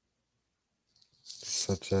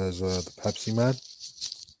 Such as the Pepsi Man?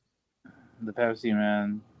 The Pepsi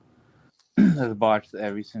Man has botched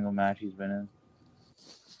every single match he's been in.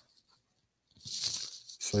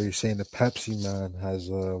 So you're saying the Pepsi Man has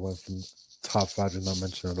went from top 5 to not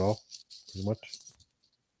mentioned at all, pretty much?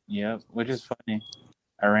 Yep, which is funny.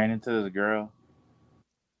 I ran into this girl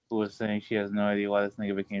who was saying she has no idea why this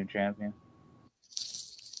nigga became champion.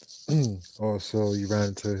 Oh, so you ran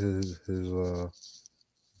into his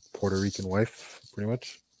Puerto Rican wife, pretty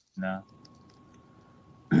much? No.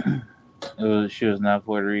 She was not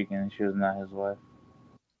Puerto Rican. She was not his wife.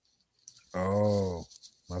 Oh,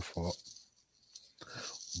 my fault.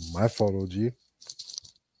 My fault, OG.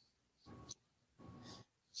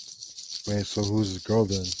 Wait, so who's his girl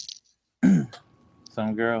then?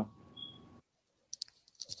 Some girl.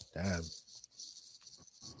 Damn.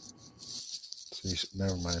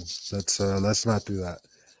 Never mind. Let's not do that.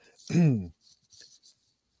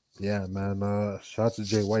 Yeah, man. Shout out to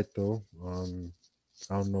Jay White though.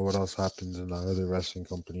 I don't know what else happens in the other wrestling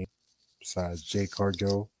company besides Jay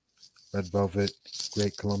Cargill, Red Velvet,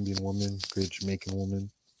 great Colombian woman, great Jamaican woman.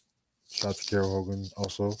 Shout out to Carol Hogan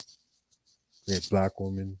also. Great black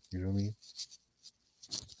woman, you know what I mean?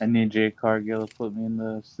 I need Jay Cargill to put me in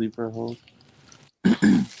the sleeper hold.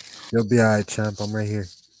 You'll be alright, champ. I'm right here.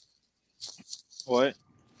 What?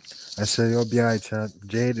 I said you'll be alright, champ.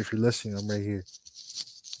 Jade, if you're listening, I'm right here.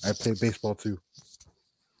 I play baseball too.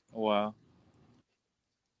 Wow.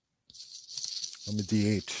 I'm a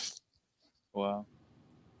DH. Wow.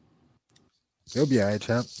 You'll be alright,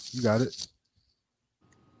 champ. You got it.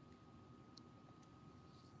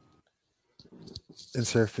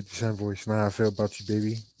 Insert 50 Cent voice. Now how I feel about you,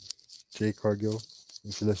 baby. Jay Cargill,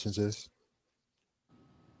 if you listen to this.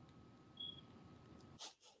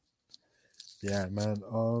 Yeah, man.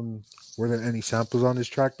 Were there any samples on this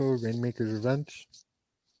track though? Rainmaker's Revenge?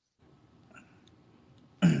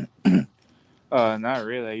 Not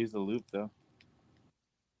really. I used the loop though.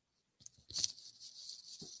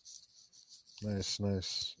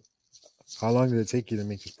 Nice. How long did it take you to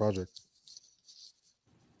make this project?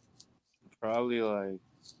 Probably like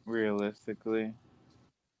realistically,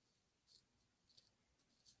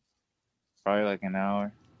 probably like an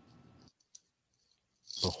hour.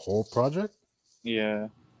 The whole project? Yeah.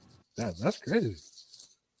 Damn, that's crazy.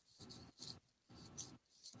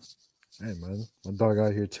 Hey, man. My dog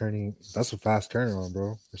out here turning. That's a fast turnaround,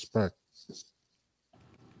 bro. Respect.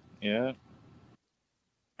 Yeah.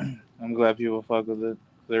 I'm glad people fuck with it.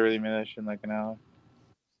 They really made that shit in like an hour.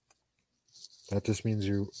 That just means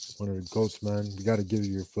you're one of the goats, man. We got to give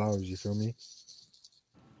you your flowers, you feel me?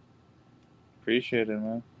 Appreciate it,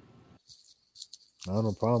 man.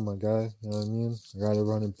 No problem, my guy. You know what I mean? I gotta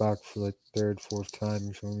run it back for like third, fourth time.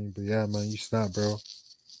 You feel me? But yeah, man, you snap, bro.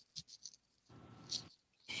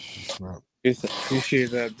 You snap.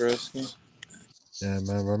 Appreciate that, broski. Yeah,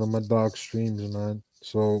 man. Run on my dog streams, man.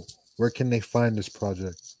 So where can they find this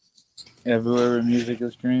project? Everywhere where music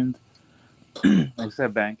is streamed,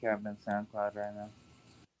 except Bandcamp and SoundCloud right now.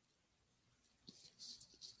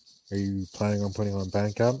 Are you planning on putting on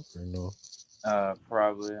Bandcamp or no?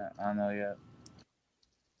 Probably. I don't know yet.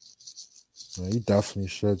 No, you definitely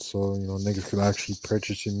should. So you know, niggas could actually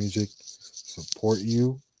purchase your music, support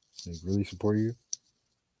you, like really support you.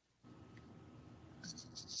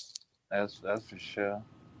 That's for sure.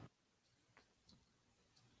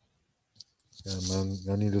 Yeah, man.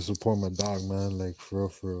 I need to support my dog, man. Like for real,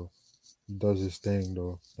 for real. He does his thing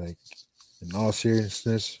though. Like in all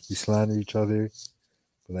seriousness, we slander each other.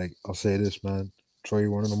 But like I'll say this, man. Troy,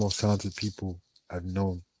 you're one of the most talented people I've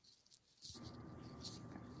known.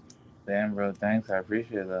 Damn, bro. Thanks. I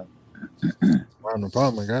appreciate that. Wow, no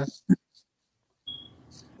problem, my guy.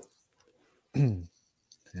 Ain't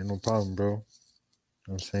no problem, bro. You know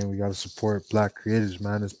what I'm saying? We gotta support black creators,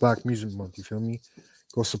 man. It's Black Music Month, you feel me?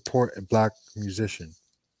 Go support a black musician.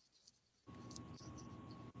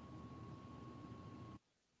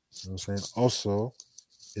 You know what I'm saying? Also,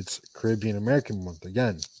 it's Caribbean American Month.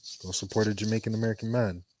 Again, go support a Jamaican American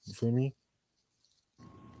man. You feel me?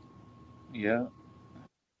 Yeah.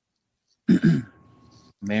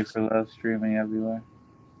 Made for Love streaming everywhere.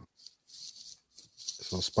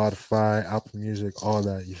 So Spotify, Apple Music, all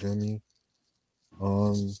that, you feel me?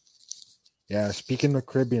 Yeah, speaking of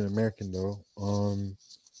Caribbean American though,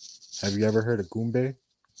 have you ever heard of Goombay?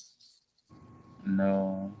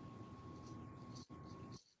 No.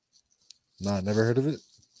 Nah, never heard of it.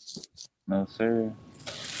 No, sir.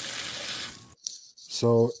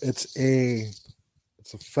 So it's a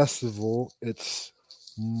festival. It's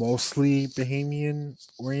mostly Bahamian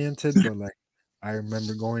oriented, but like I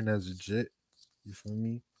remember going as a jit. You feel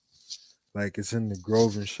me? Like it's in the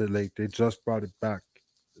Grove and shit. Like they just brought it back.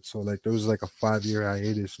 So like there was like a 5-year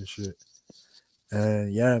hiatus and shit.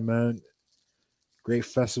 And yeah, man, great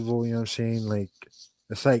festival. You know what I'm saying? Like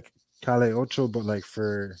it's like Cale Ocho, but like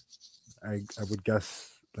for I would guess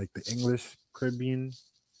like the English Caribbean.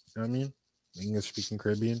 You know what I mean? English speaking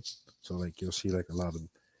Caribbean. So like you'll see like a lot of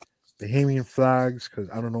Bahamian flags. Cause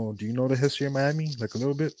I don't know. Do you know the history of Miami? Like a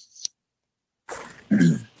little bit?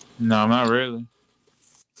 No, not really.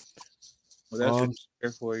 Well, that's what Um, you're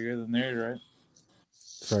here for. You're the nerd, right?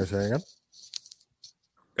 sorry, say again.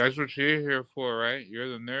 That's what you're here for, right? You're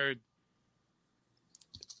the nerd.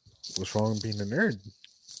 What's wrong with being a nerd?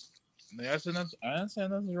 I didn't say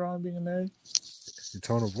nothing's wrong with being a nerd. Your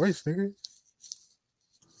tone of voice, nigga.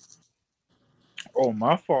 Oh,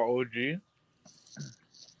 my fault, OG.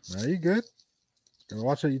 Nah, you good? Gotta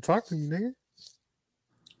watch how you talk to me, nigga.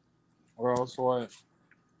 Or else what?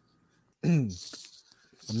 I'm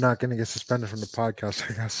not gonna get suspended from the podcast.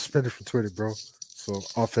 I got suspended from Twitter, bro. So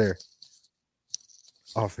off air.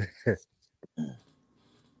 Off air.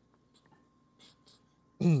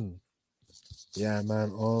 Yeah,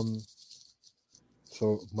 man.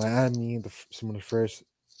 So Miami, some of the first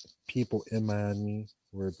people in Miami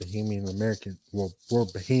were Bahamian American. Well, were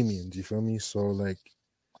Bahamians. You feel me? So like,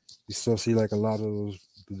 you still see like a lot of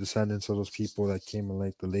the descendants of those people that came in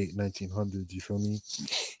like the late 1900s. You feel me?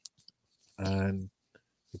 And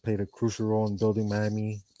they played a crucial role in building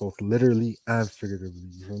Miami, both literally and figuratively.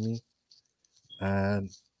 You feel me? And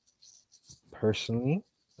personally,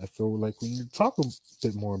 I feel like we need to talk a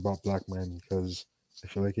bit more about Black Miami because I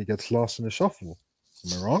feel like it gets lost in the shuffle.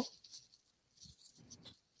 Am I wrong?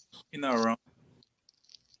 You're not wrong.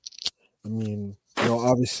 I mean,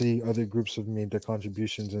 obviously other groups have made their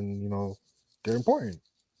contributions and, they're important.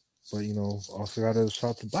 But, also got to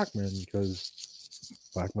shout to Black Miami because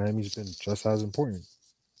Black Miami's been just as important.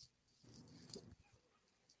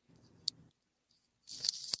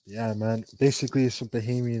 Yeah, man. Basically, it's a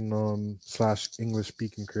Bahamian / English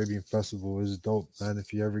speaking Caribbean festival. It's dope, man.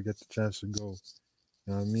 If you ever get the chance to go,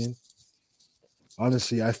 you know what I mean.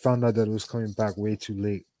 Honestly, I found out that it was coming back way too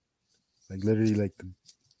late. Like literally, like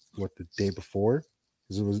the day before,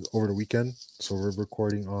 because it was over the weekend. So we're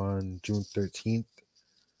recording on June 13th.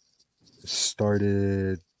 It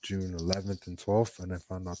started June 11th and 12th, and I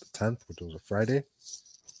found out the 10th, which was a Friday,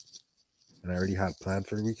 and I already had planned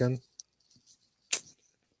for the weekend.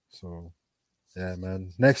 So, yeah,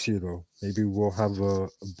 man. Next year, though, maybe we'll have a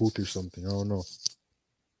booth or something. I don't know.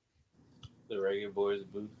 The Reggae Boys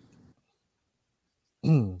booth.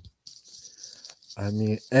 I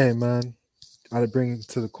mean, hey, man. Gotta bring it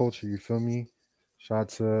to the culture, you feel me? Shout out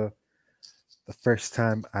to the first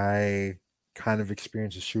time I kind of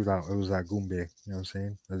experienced a shootout, it was at Goombay. You know what I'm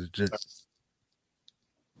saying? That's legit.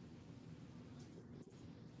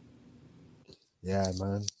 Yeah,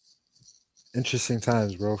 man. Interesting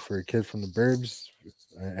times, bro. For a kid from the burbs,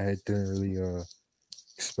 I didn't really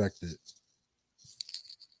expect it.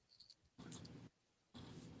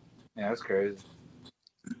 Yeah, that's crazy.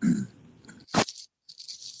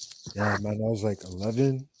 Yeah, man. I was like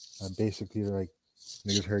 11. I basically like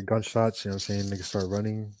niggas heard gunshots. You know what I'm saying? Niggas start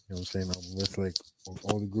running. You know what I'm saying? I'm with like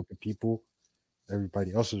all the group of people.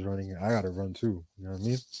 Everybody else is running. I gotta run too. You know what I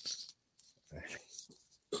mean?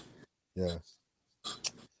 Yeah.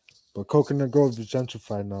 But Coconut Grove is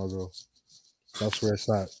gentrified now, though. That's where it's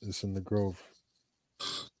at. It's in the Grove.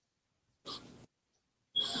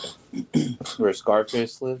 Where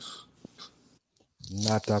Scarface lives?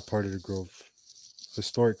 Not that part of the Grove.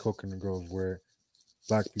 Historic Coconut Grove, where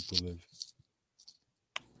black people live.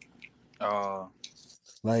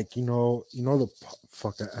 Like the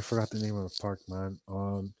fuck. I forgot the name of the park, man.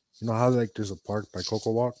 You know how like there's a park by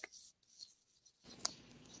Coco Walk,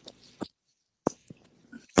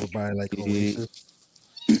 or by like Oasis,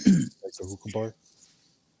 like the hookah bar.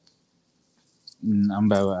 I'm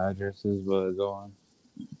bad with addresses, but go on.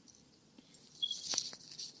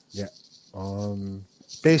 Yeah.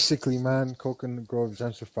 Basically, man, Coconut Grove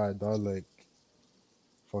gentrified, dog. Like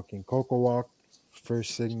fucking Coco Walk,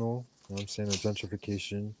 First Signal. You know what I'm saying? A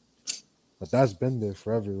gentrification, but that's been there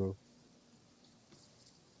forever,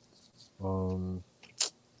 though.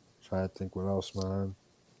 Trying to think what else, man.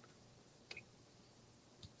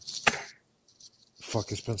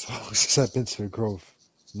 Fuck, it's been so long since I've been to the Grove.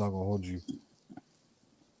 I'm not gonna hold you.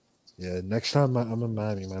 Yeah, next time I'm in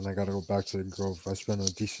Miami, man, I gotta go back to the Grove. I spent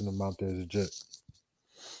a decent amount there as a jet.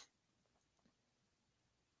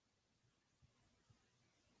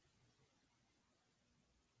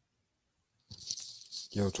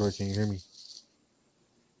 Yo, Troy, can you hear me?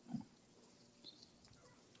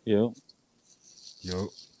 Yo.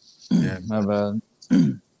 Yeah, My bad.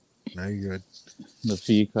 now you're good. The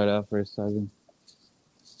feed cut out for a second.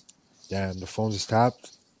 Damn, the phone is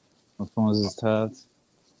tapped. My phone is tapped.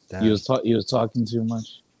 Damn, He was talking too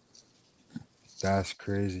much. that's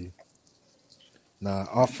crazy. Nah,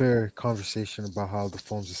 off-air conversation about how the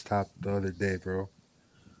phones is tapped the other day, bro.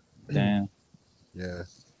 Damn. Yeah,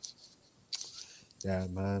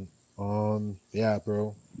 man. Yeah,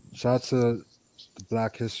 bro. Shout out to the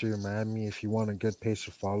Black History of Miami. If you want a good page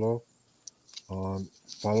to follow,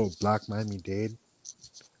 follow Black Miami Dade.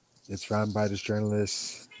 It's ran by this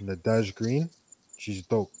journalist, Nadej Green. She's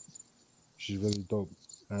dope. She's really dope.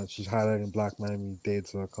 And she's highlighting Black Miami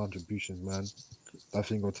Dade's contributions, man.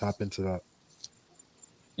 Definitely go tap into that.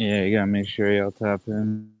 Yeah, you gotta make sure y'all tap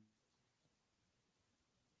in.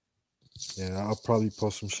 Yeah, I'll probably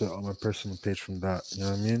post some shit on my personal page from that. You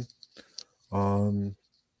know what I mean?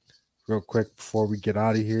 Real quick before we get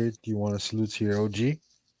out of here, do you want to salute to your OG?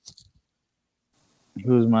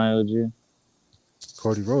 Who's my OG?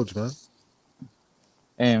 Cody Rhodes, man.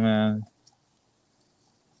 Hey, man.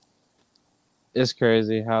 It's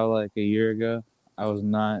crazy how, like, a year ago, I was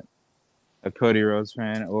not a Cody Rhodes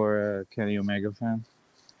fan or a Kenny Omega fan.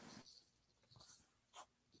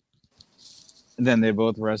 And then they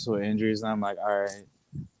both wrestle with injuries, and I'm like, all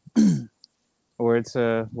right. Word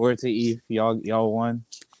to Eve. Y'all won.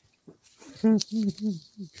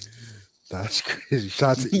 That's crazy.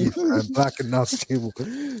 Shout out to Eve, man. Black announce table.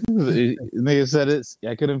 Nigga said it.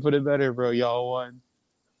 I couldn't put it better, bro. Y'all won.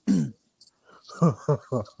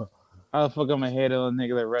 How the fuck am I hate on a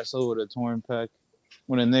nigga that wrestle with a torn pec?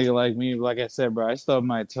 When a nigga like me, like I said, bro, I stubbed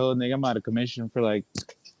my toe, nigga. I'm out of commission for like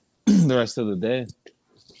the rest of the day.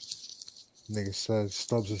 Nigga says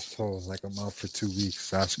stubs his toe like I'm out for 2 weeks.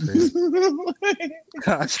 That's crazy.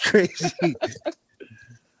 That's crazy.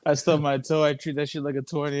 I stubbed my toe. I treat that shit like a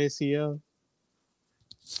torn ACL.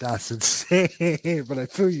 That's insane. But I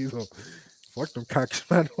feel you though. Fuck them cocks,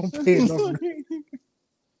 man. Don't pay enough.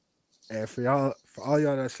 And for all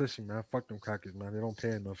y'all that's listening, man, fuck them crackers, man. They don't pay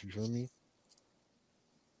enough. You feel me?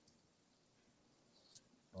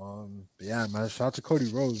 But yeah, man. Shout out to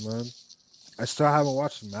Cody Rhodes, man. I still haven't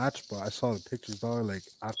watched the match, but I saw the pictures though. Like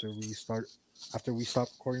after we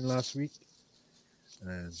stopped recording last week,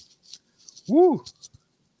 and woo.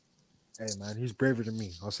 Hey, man, he's braver than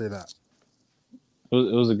me. I'll say that. It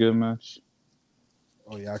was a good match.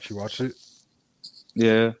 Oh, you actually watched it?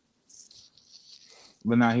 Yeah.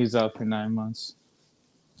 But now he's out for 9 months.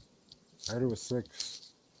 I heard it was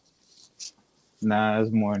 6. Nah,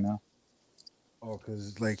 it's more now. Oh,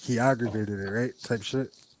 because like he aggravated it, right? Type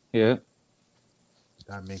shit. Yeah.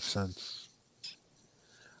 That makes sense.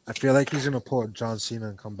 I feel like he's gonna pull a John Cena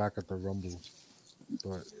and come back at the Rumble.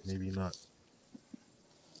 but maybe not.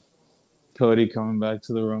 Cody coming back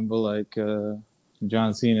to the Rumble like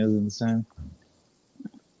John Cena is insane.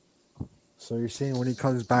 So you're saying when he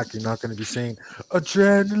comes back, you're not going to be saying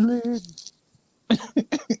adrenaline?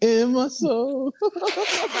 In my soul.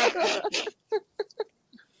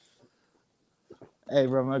 Hey,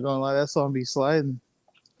 bro, I'm not gonna lie, that song be sliding.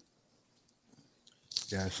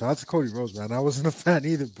 Yeah, shout out to Cody Rhodes, man. I wasn't a fan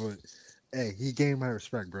either, but hey, he gained my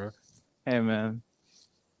respect, bro. Hey, man,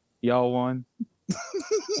 y'all won.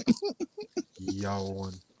 Y'all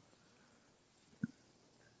won.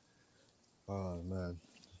 Oh man,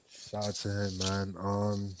 shout out to him, man.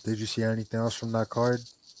 Did you see anything else from that card?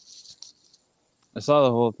 I saw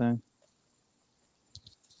the whole thing.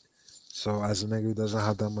 So as a nigga who doesn't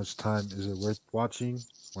have that much time, is it worth watching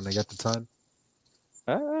when I get the time?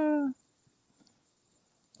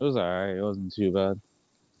 It was alright. It wasn't too bad.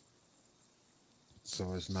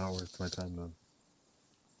 So it's not worth my time then.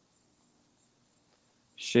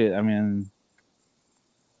 Shit, I mean,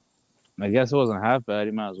 I guess it wasn't half bad.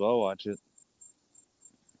 You might as well watch it.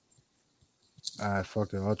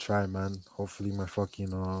 Fuck it, I'll try, man. Hopefully my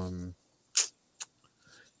fucking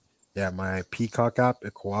my Peacock app,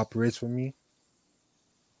 it cooperates with me.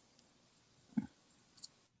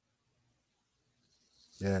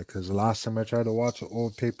 Yeah, because the last time I tried to watch an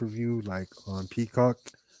old pay-per-view, like on Peacock,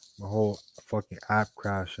 my whole fucking app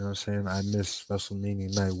crashed. You know what I'm saying? I missed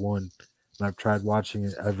WrestleMania Night 1. And I've tried watching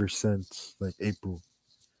it ever since, like, April.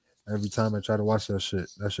 Every time I try to watch that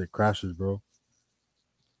shit crashes, bro.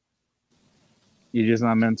 You're just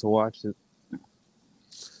not meant to watch it.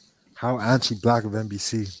 How anti-black of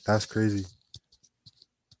NBC? That's crazy.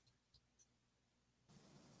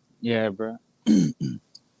 Yeah, bro.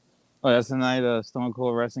 Oh, that's the night Stone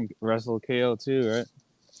Cold wrestled KO too, right?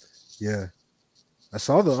 Yeah. I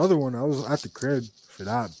saw the other one. I was at the crib for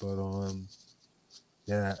that, but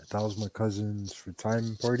yeah, that was my cousin's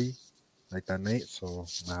retirement party, like that night, so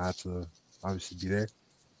I had to obviously be there.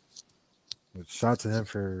 But shout out to him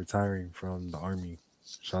for retiring from the army.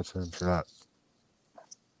 Shout out to him for that.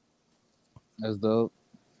 That's dope.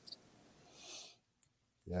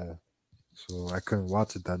 Yeah. So I couldn't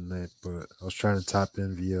watch it that night, but I was trying to tap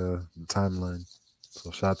in via the timeline.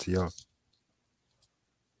 So shout out to y'all.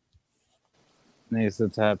 Needs to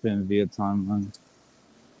tap in via timeline.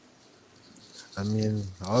 I mean,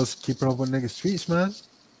 I was keeping up with niggas' tweets, man.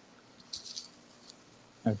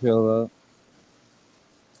 I feel that.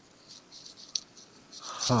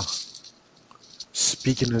 Huh.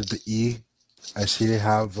 Speaking of the E, I see they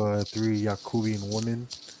have 3 Yakubian women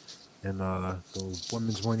and the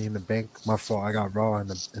women's money in the bank. My fault, I got Raw in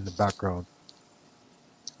the background.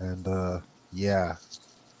 And yeah.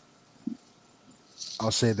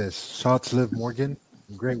 I'll say this. Shout out to Liv Morgan,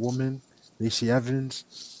 great woman. Lacey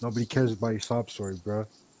Evans, nobody cares about your sob story, bro.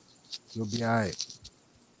 You'll be alright.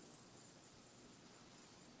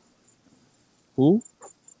 Who?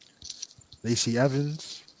 Lacey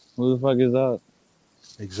Evans. Who the fuck is that?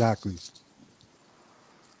 Exactly.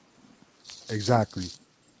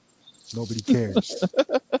 Nobody cares.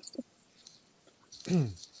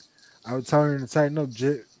 I would tell her to tighten up,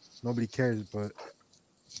 Jit. Nobody cares, but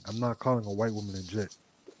I'm not calling a white woman a Jit.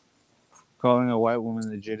 Calling a white woman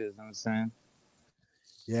legit is insane.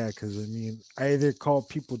 Yeah, because I mean, I either call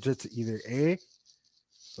people Jit to either A,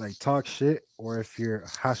 like talk shit, or if you're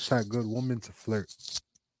hashtag good woman to flirt.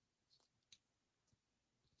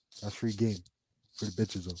 That's free game for the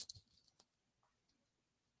bitches though.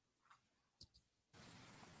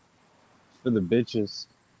 For the bitches.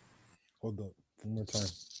 Hold up. One more time.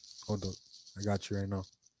 Hold up. I got you right now.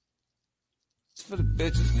 It's for the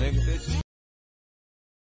bitches, nigga.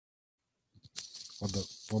 Hold up.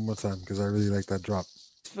 One more time because I really like that drop.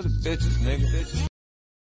 It's for the bitches, nigga.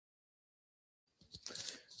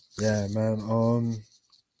 Yeah, man.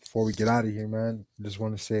 Before we get out of here, man, just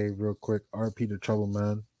want to say real quick, RP to Trouble,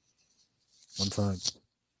 man. One time.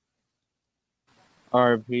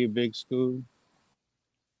 RP Big School.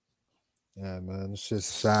 Yeah, man. It's just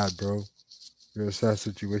sad, bro. Real sad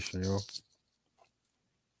situation, yo.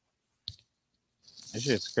 That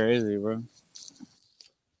shit's crazy, bro.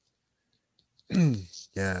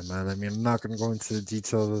 Yeah, man. I mean, I'm not gonna go into the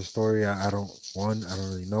details of the story. I don't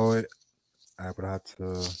really know it. I would have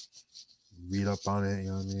to read up on it, you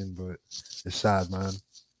know what I mean? But it's sad, man.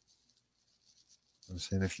 I'm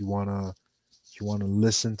saying if you wanna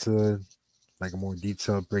listen to like a more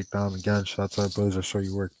detailed breakdown, again, shout out to our brothers that show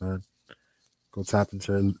you work, man. Go tap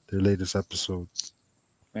into their latest episode.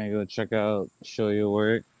 Man, go check out Show Your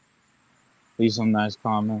Work. Leave some nice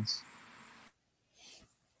comments.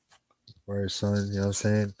 Where son, you know what I'm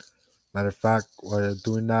saying? Matter of fact, while you're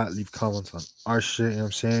doing that, leave comments on our shit. You know what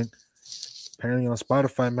I'm saying? Apparently on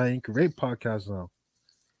Spotify, man, you can rate podcasts now.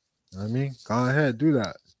 You know what I mean? Go ahead, do that. You know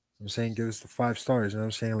what I'm saying, give us the 5 stars. You know what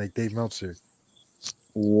I'm saying? Like Dave Meltzer.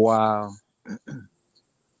 Wow.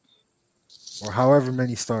 Or however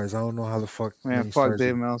many stars. I don't know how the fuck Man, many fuck stars.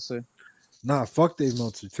 Dave Meltzer. Nah, fuck Dave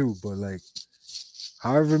Meltzer too. But like,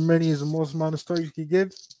 however many is the most amount of stars you can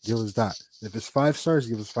give us that. If it's 5 stars,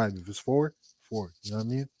 give us 5. If it's 4, 4. You know what I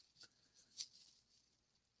mean?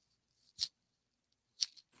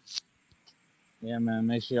 Yeah, man.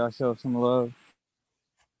 Make sure y'all show some love. You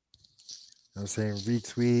know what I'm saying?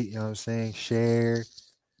 Retweet, you know what I'm saying? Share.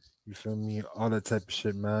 You feel me? All that type of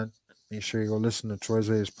shit, man. Make sure you go listen to Troy's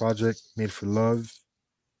latest project, Made for Love.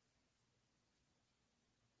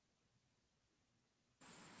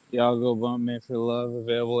 Y'all go bump Made for Love,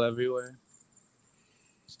 available everywhere.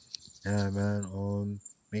 Yeah, man.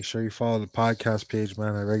 Make sure you follow the podcast page,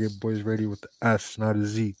 man. At Reggae Boys Radio with the S, not a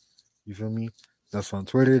Z. You feel me? That's on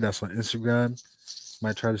Twitter. That's on Instagram.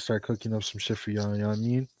 Might try to start cooking up some shit for y'all. You know what I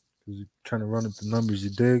mean? Because you're trying to run up the numbers. You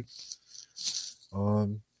dig?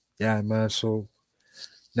 Yeah, man. So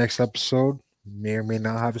next episode may or may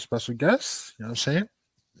not have a special guest. You know what I'm saying?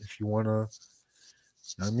 If you wanna,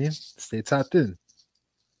 you know what I mean? Stay tapped in.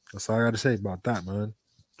 That's all I gotta say about that, man.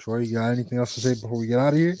 Troy, you got anything else to say before we get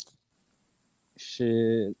out of here?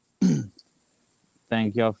 Shit.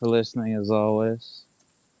 Thank y'all for listening as always.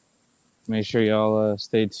 Make sure y'all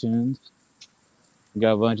stay tuned. We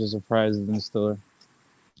got a bunch of surprises in store.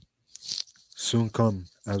 Soon come,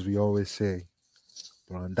 as we always say.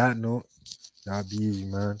 But on that note, y'all be easy,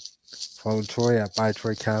 man. Follow Troy at by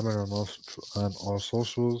Troy Cameron on all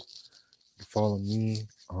socials. You can follow me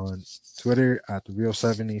on Twitter at the Real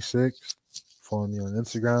 786. Follow me on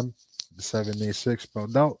Instagram, the 786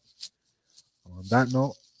 spelled out. On that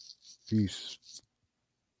note, peace.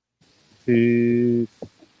 Peace.